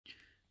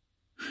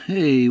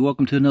Hey,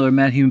 welcome to another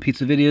Mad Human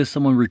Pizza video.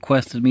 Someone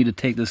requested me to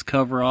take this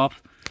cover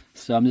off,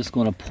 so I'm just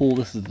going to pull.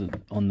 This is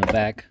on the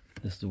back.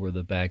 This is where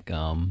the back,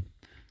 I'm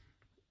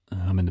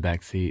in the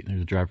back seat. There's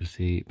a driver's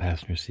seat,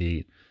 passenger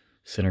seat,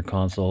 center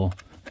console.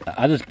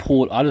 I just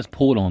pulled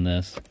on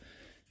this,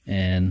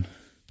 and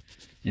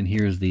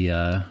here's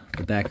the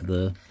back of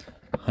the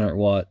 100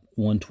 watt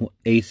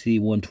AC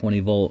 120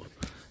 volt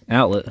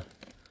outlet.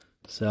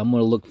 So I'm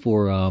going to look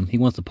for, he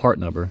wants the part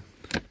number,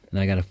 and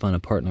I got to find a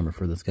part number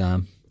for this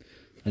guy.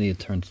 I need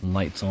to turn some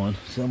lights on,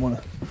 so I'm gonna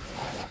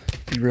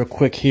be real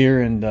quick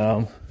here and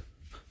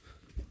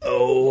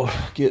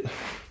get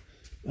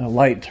a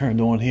light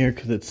turned on here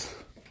because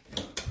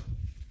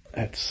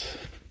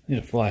need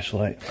a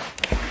flashlight.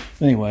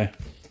 Anyway,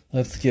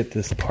 let's get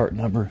this part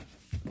number.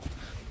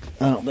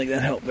 I don't think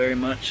that helped very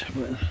much,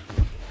 but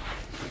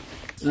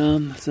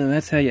so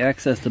that's how you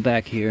access the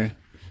back here,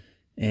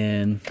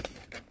 and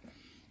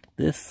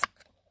this,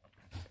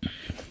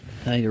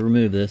 how you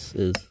remove this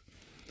is.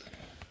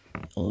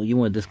 Well, you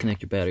want to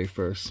disconnect your battery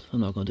first.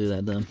 I'm not going to do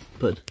that then.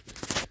 But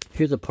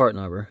here's a part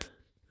number.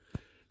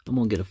 I'm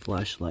going to get a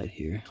flashlight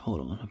here.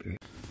 Hold on. I'll be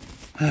right.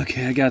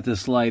 Okay, I got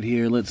this light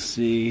here. Let's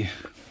see.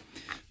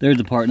 There's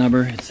the part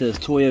number. It says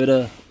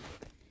Toyota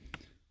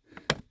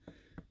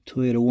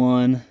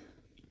 1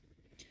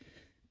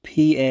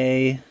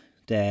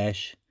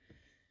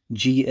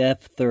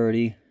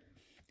 PA-GF30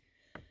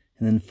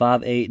 and then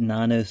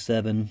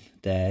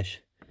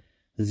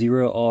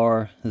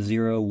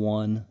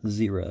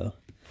 58907-0R010.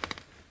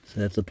 So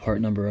that's the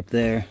part number up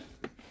there.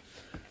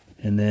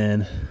 And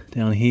then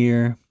down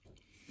here,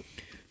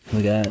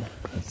 we got,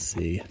 let's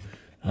see,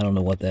 I don't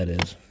know what that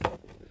is,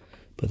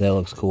 but that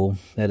looks cool.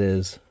 That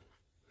is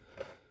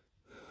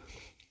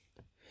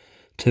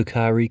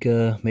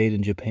Tokairika, made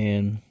in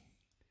Japan,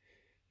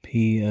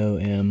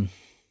 POM.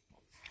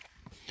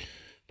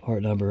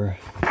 Part number,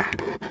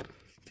 let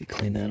me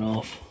clean that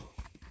off.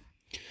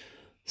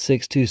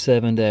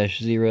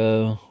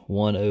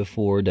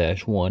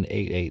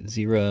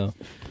 627-0104-1880.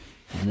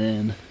 And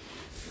then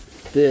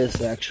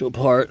this actual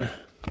part,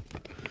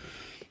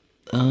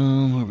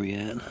 where we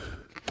at?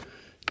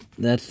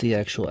 That's the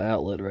actual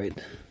outlet, right?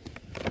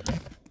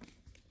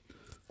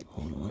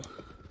 Hold on.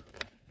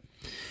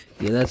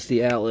 Yeah, that's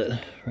the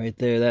outlet right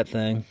there, that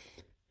thing.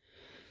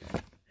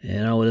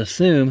 And I would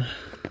assume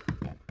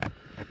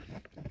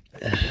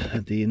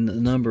that the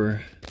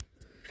number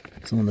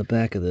is on the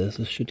back of this.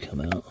 This should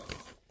come out.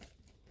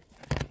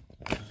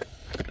 I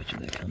bet you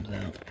that comes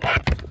out. I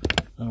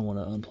don't want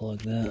to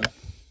unplug that.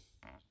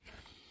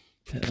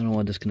 I don't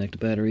want to disconnect the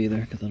battery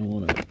either, because I don't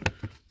want to.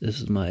 This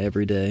is my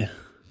everyday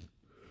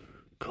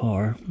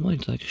car. I'm not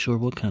exactly sure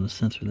what kind of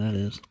sensor that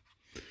is,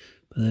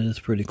 but that is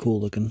pretty cool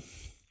looking.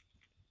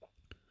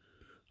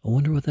 I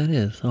wonder what that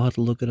is. I'll have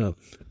to look it up.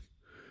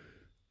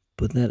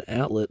 But that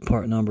outlet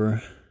part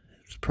number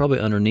is probably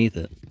underneath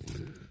it.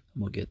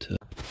 We'll get to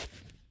it.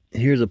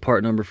 Here's a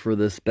part number for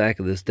this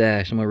back of this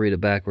dash. I'm going to read it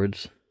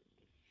backwards.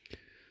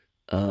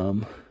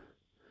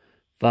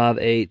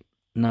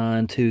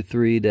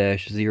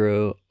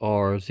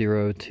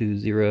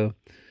 58923-0R020.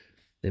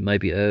 They might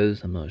be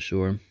O's, I'm not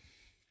sure.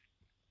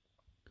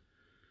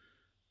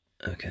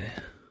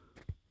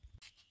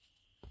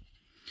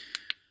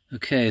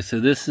 Okay, so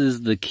this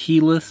is the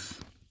keyless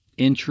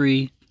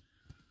entry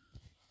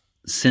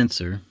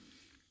sensor.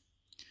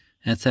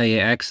 That's how you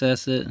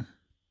access it.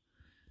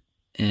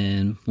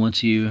 And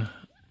once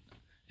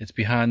it's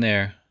behind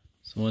there.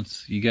 So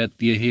once you got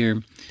the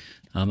here,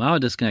 I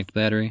would disconnect the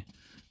battery.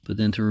 But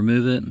then to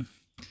remove it,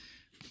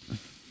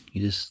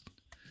 you just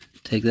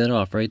take that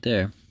off right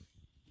there.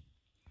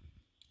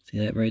 See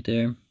that right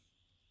there?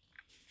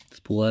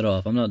 Just pull that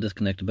off. I'm not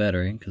disconnecting the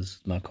battery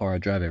because my car I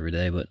drive every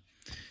day, but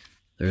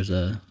you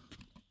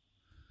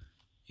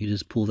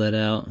just pull that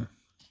out,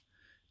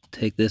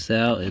 take this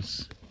out,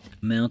 it's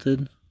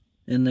mounted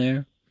in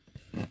there,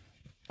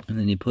 and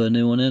then you put a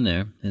new one in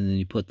there, and then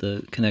you put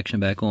the connection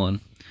back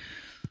on.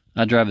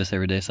 I drive this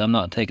every day, so I'm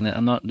not taking it.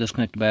 I'm not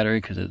disconnecting the battery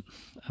because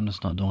I'm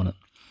just not doing it.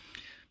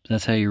 So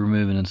that's how you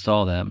remove and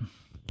install that.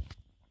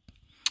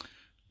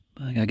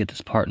 But I gotta get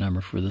this part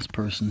number for this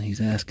person. He's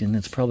asking.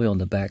 It's probably on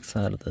the back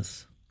side of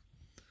this.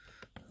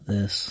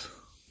 But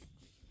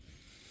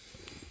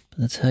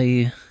that's how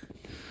you.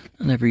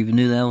 I never even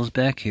knew that was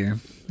back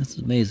here. This is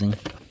amazing.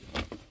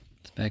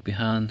 It's back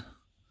behind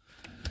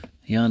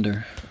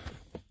yonder.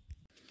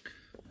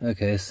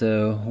 Okay,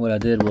 so what I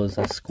did was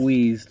I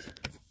squeezed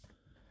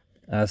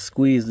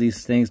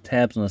these things,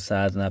 tabs on the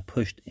sides, and I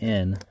pushed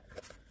in.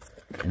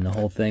 And the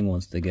whole thing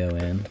wants to go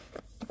in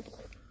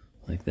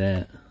like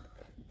that,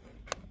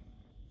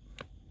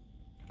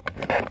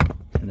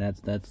 and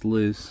that's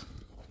loose.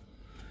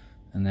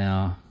 And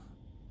now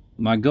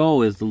my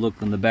goal is to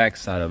look on the back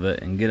side of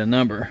it and get a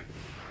number.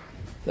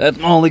 That's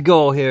my only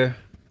goal here.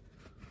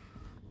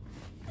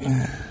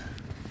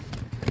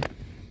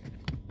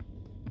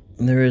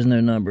 There is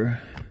no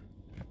number,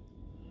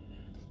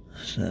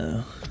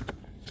 so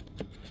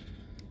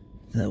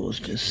that was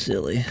just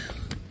silly.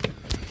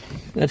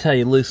 That's how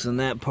you loosen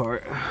that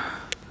part.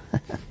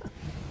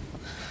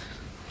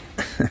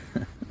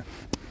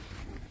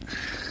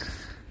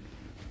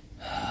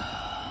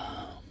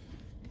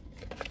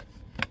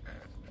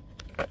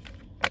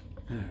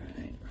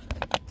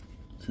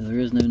 there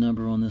is no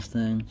number on this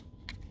thing.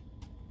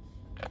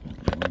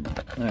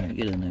 Alright,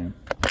 get in there.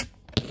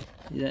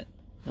 See that?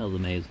 That was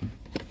amazing.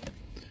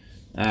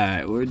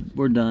 Alright,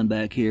 we're done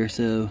back here,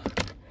 so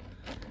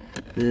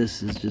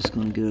this is just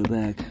going to go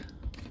back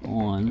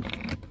on.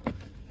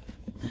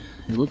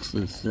 It looks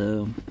as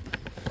though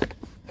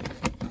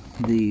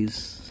these,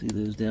 see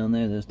those down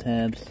there, those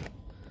tabs,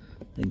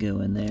 they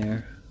go in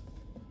there.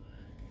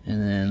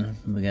 And then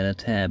we got a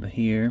tab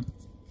here.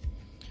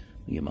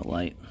 Let me get my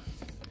light.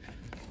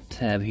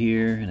 Tab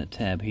here and a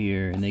tab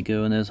here, and they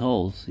go in those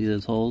holes. See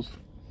those holes?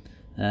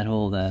 That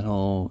hole, that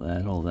hole,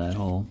 that hole, that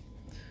hole.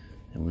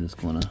 And we're just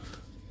gonna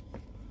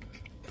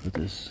put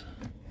this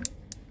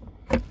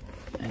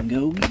and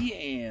go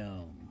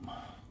yam.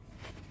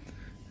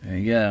 There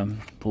you go.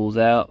 Pulls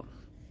out.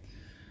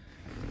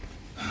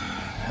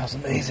 That was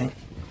amazing.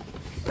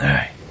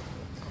 Alright.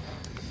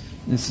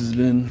 This has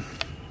been,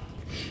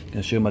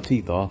 gonna show my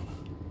teeth off.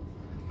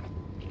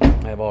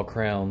 I have all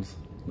crowns.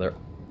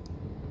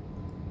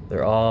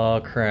 They're all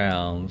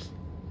crowns.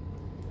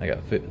 I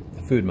got food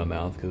in my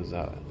mouth because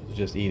I was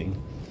just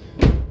eating.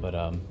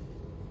 But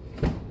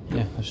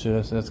yeah, that's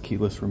a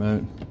keyless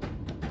remote.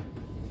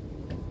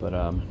 But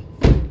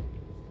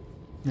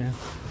yeah,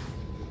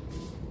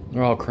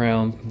 they're all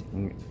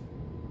crowned.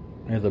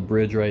 There's a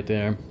bridge right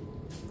there.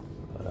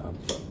 But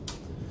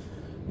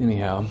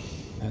anyhow,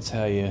 that's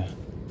how you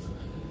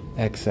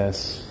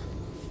access,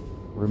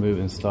 remove,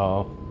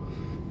 install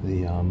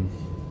the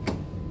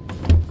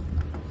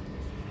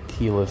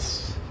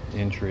keyless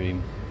entry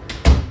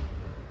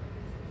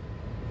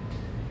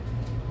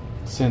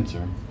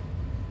sensor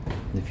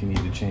if you need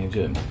to change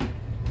it.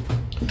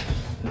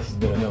 This has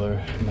been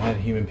another Mad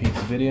Human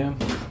Pizza video.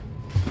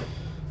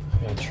 I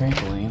got a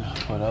trampoline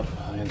put up,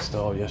 I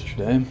installed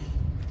yesterday.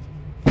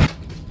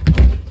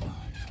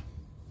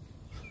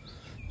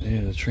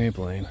 Yeah, the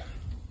trampoline.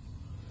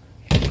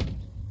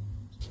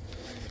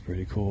 It's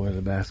pretty cool. There's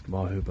a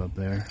basketball hoop up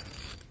there.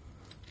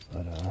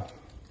 But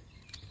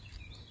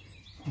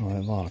oh,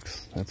 it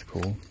locks. That's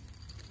cool.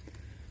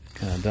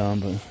 Kind of dumb,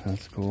 but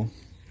that's cool.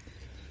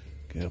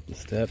 Get up the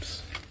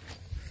steps.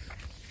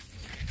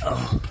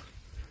 Oh,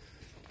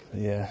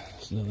 yeah,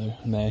 it's another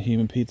Mad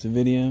Human Pizza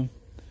video.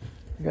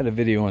 I got a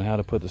video on how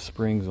to put the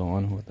springs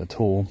on with the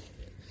tool,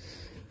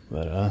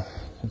 but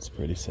it's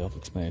pretty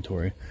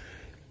self-explanatory.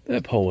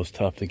 That pole was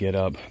tough to get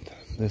up.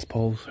 This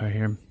pole's right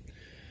here,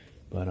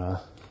 but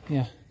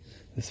yeah,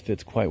 this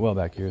fits quite well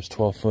back here. It's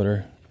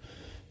 12-footer,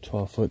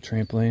 12-foot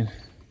trampoline.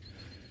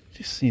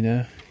 Just, you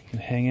know, you can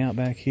hang out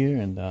back here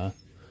and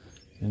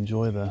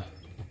enjoy the,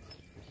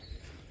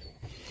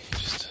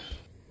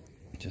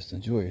 just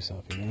enjoy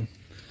yourself, you know.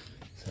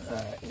 So,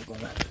 alright, we're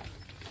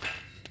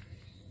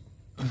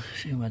gonna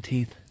show my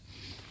teeth.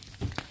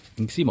 You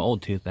can see my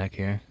old tooth back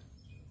here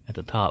at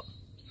the top.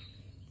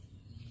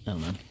 I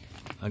don't know.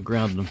 I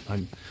grounded them.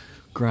 I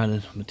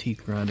grinded my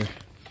teeth grinder.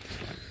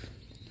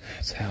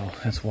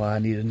 That's why I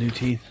needed new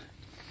teeth.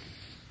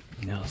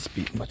 Now I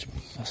speak much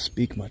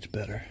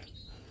better.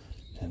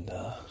 And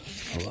I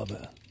love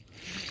it.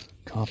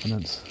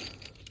 Confidence.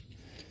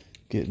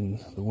 Getting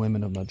the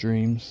women of my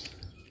dreams.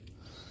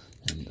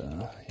 And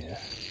yeah.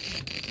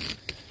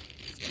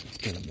 It's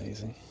been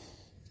amazing.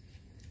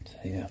 So,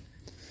 yeah.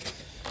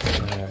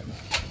 Alright.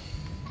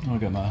 I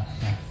got my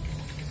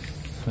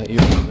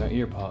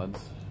ear pods.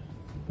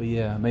 But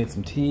yeah, I made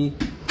some tea.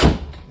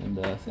 And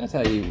that's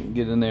how you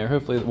get in there.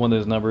 Hopefully one of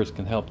those numbers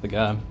can help the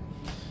guy.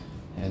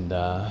 And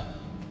because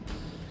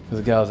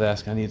the guy was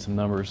asking, I need some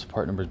numbers,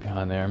 part numbers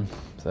behind there.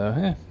 So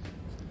yeah,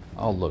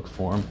 I'll look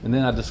for them. And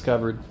then I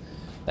discovered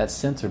that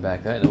sensor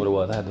back there. I didn't know what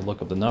it was. I had to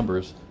look up the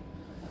numbers.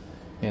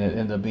 And it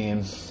ended up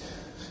being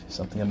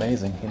something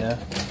amazing, you know?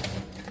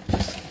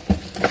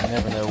 You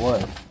never know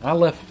what. I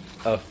left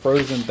a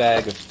frozen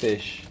bag of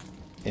fish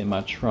in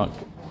my trunk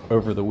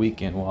over the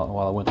weekend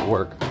while I went to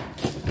work.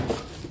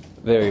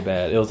 Very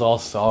bad. It was all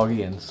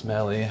soggy and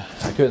smelly.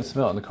 I couldn't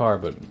smell it in the car,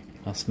 but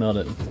I smelled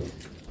it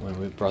when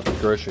we brought the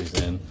groceries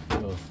in.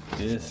 It was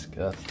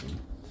disgusting.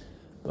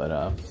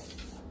 But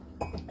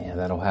yeah,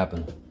 that'll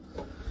happen.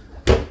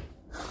 So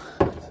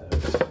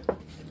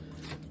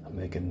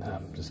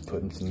I'm just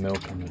putting some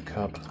milk in the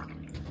cup.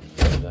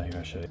 Here,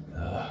 I'll show you.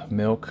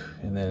 Milk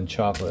and then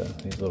chocolate.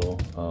 These little,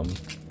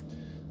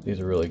 these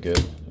are really good.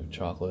 They're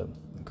chocolate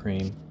and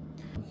cream.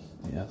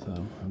 Yeah, so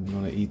I'm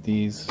gonna eat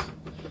these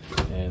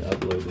and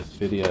upload this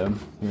video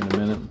here in a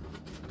minute.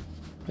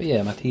 But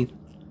yeah, my teeth,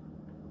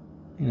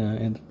 you know,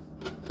 and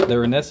they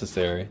were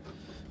necessary.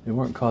 They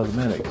weren't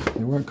cosmetic.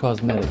 They weren't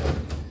cosmetic.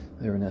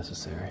 They were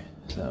necessary.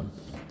 So,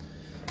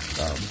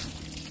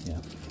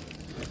 yeah.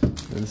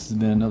 So this has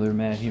been another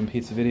Mad Human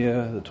Pizza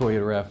video. The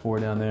Toyota RAV4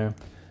 down there.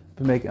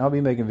 I'll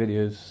be making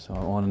videos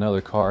on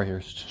another car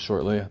here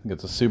shortly. I think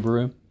it's a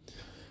Subaru.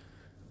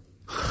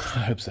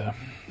 I hope so.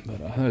 But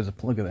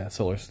look at that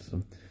solar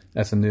system.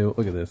 That's a new,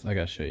 look at this. I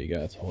gotta show you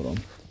guys. Hold on.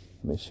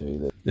 Let me show you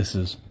this. This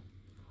is,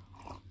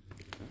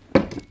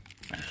 look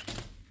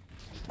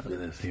at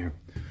this here.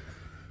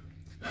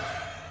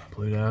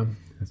 Pluto.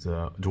 It's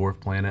a dwarf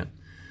planet.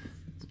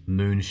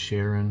 Moon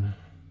Sharon.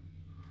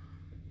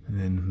 And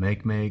then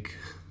Make.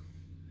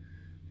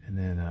 And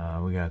then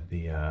we got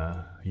the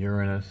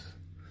Uranus.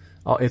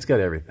 Oh, it's got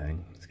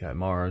everything. It's got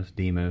Mars,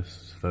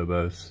 Deimos,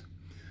 Phobos,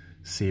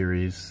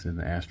 Ceres in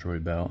the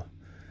asteroid belt.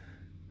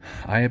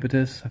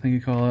 Iapetus, I think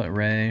you call it.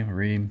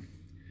 Re,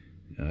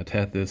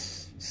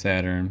 Tethys,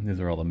 Saturn. These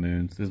are all the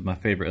moons. This is my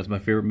favorite. That's my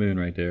favorite moon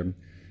right there.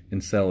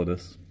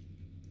 Enceladus.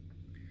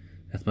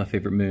 That's my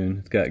favorite moon.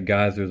 It's got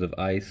geysers of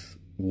ice,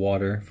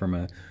 water from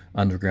an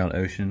underground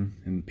ocean.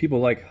 And people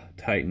like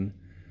Titan.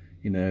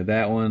 You know,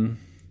 that one,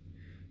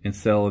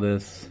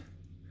 Enceladus,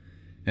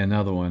 and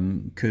another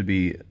one could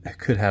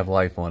have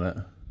life on it.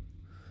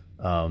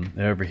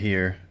 And over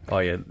here, oh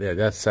yeah,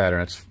 that's Saturn.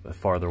 That's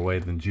farther away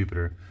than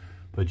Jupiter.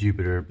 But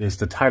Jupiter, it's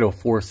the tidal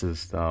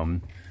forces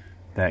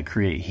that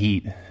create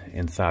heat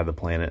inside the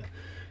planet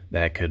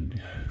that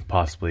could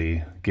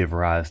possibly give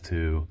rise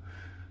to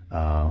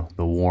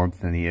the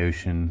warmth in the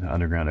ocean, the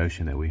underground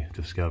ocean that we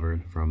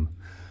discovered from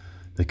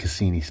the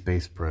Cassini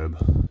space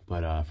probe.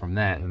 But from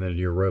that, and then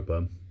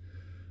Europa,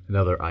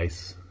 another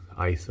ice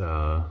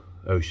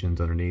oceans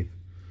underneath.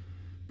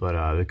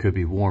 But there could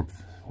be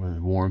warmth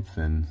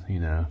and, you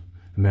know,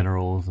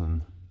 minerals,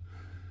 and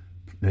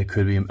there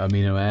could be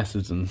amino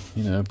acids and,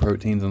 you know,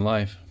 proteins and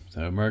life.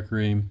 So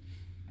Mercury,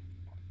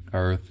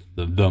 Earth,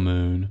 the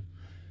moon,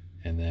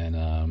 and then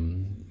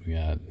we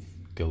got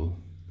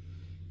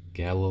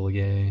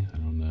Galilei, I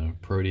don't know,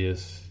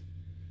 Proteus,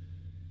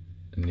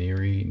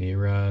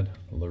 Nereid,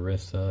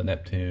 Larissa,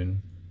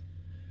 Neptune,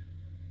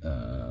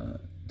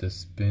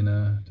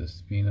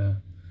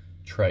 Despina,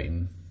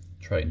 Triton.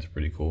 Triton's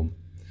pretty cool.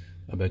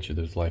 I bet you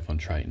there's life on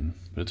Triton,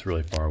 but it's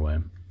really far away.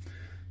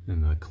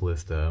 And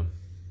Callisto.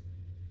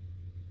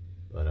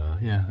 But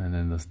yeah, and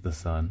then the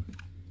sun.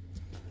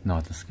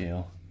 Not the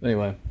scale.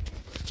 Anyway,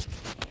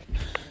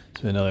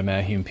 it's been another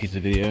Mad Human Pizza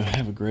video.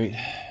 Have a great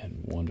and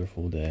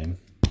wonderful day.